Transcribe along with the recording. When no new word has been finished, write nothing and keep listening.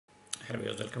Hello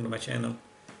viewers, welcome to my channel.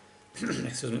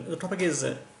 Excuse me. The topic is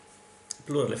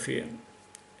pleural effusion.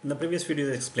 In the previous video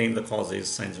I explained the causes,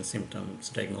 signs and symptoms,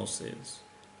 diagnosis.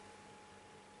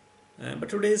 But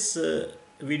today's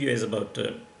video is about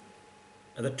the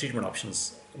treatment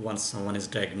options once someone is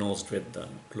diagnosed with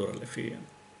pleural effusion.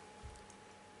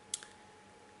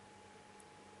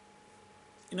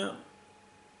 You know,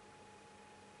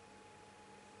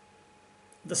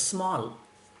 the small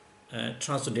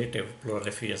transudative pleural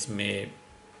effusions may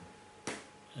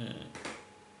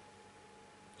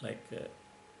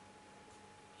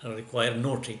require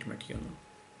no treatment,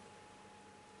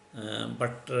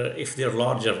 but if they are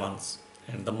larger ones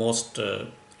and the most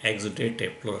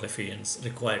exudative pleural effusions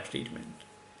require treatment.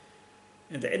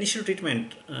 And the initial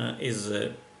treatment is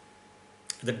the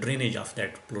drainage of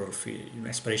that pleural effusion,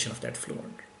 aspiration of that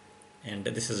fluid, and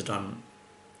this is done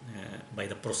by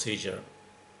the procedure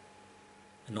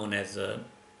known as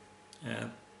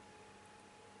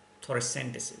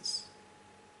thoracentesis.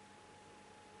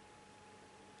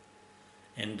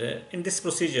 And in this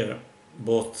procedure,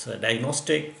 both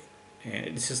diagnostic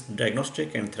and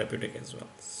therapeutic as well.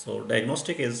 So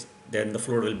diagnostic is then the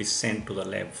fluid will be sent to the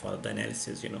lab for the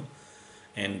analysis,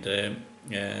 and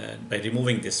by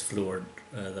removing this fluid,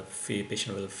 the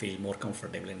patient will feel more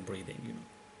comfortable in breathing,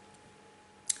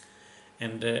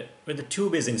 And when the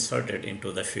tube is inserted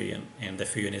into the effusion and the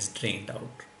effusion is drained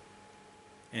out,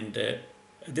 and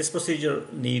this procedure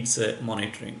needs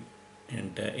monitoring,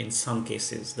 and in some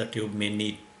cases the tube may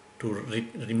need to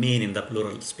remain in the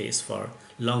pleural space for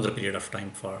longer period of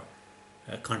time for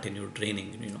continued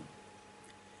draining,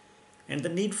 And the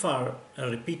need for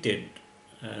repeated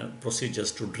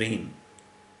procedures to drain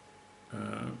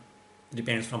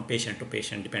depends from patient to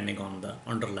patient, depending on the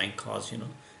underlying cause,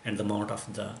 and the amount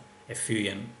of the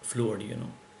effusion fluid,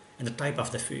 and the type of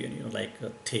the effusion, like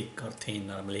thick or thin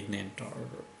or malignant or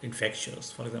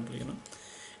infectious, for example,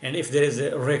 and if there is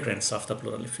a recurrence of the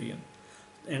pleural effusion.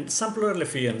 And some pleural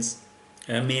effusions,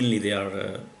 mainly they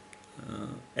are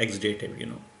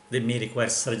exudative, they may require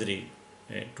surgery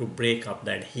to break up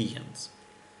the adhesions,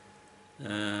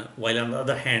 while on the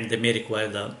other hand they may require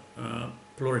the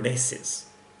pleurodesis,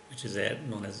 which is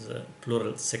known as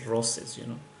pleural sclerosis,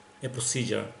 a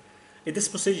procedure. In this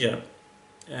procedure,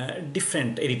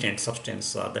 different irritant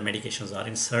substances or the medications are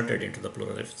inserted into the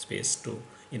pleural space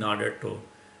in order to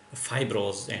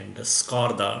fibrose and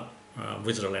scar the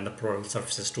visceral and the pleural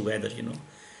surfaces together,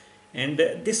 And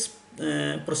this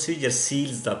procedure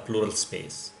seals the pleural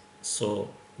space so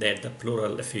that the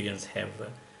pleural effusions have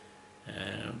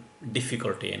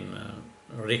difficulty in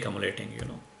reaccumulating,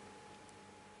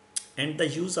 And the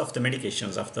use of the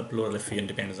medications of the pleural effusion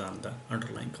depends on the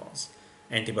underlying cause.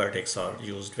 Antibiotics are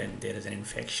used when there is an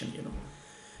infection,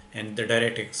 and the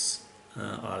diuretics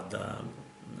are the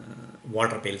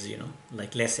water pills,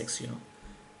 like Lasix,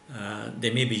 they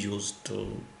may be used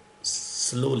to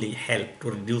slowly help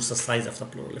to reduce the size of the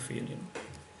pleural effusion,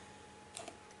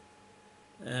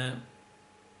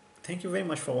 Thank you very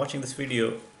much for watching this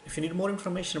video. If you need more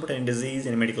information about any disease,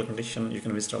 any medical condition, you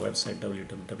can visit our website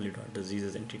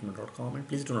www.diseasesandtreatment.com, and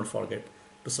please do not forget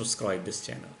to subscribe this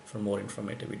channel for more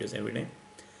informative videos every day.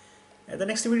 The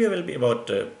next video will be about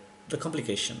the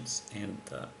complications and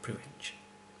the prevention.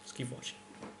 Just keep watching.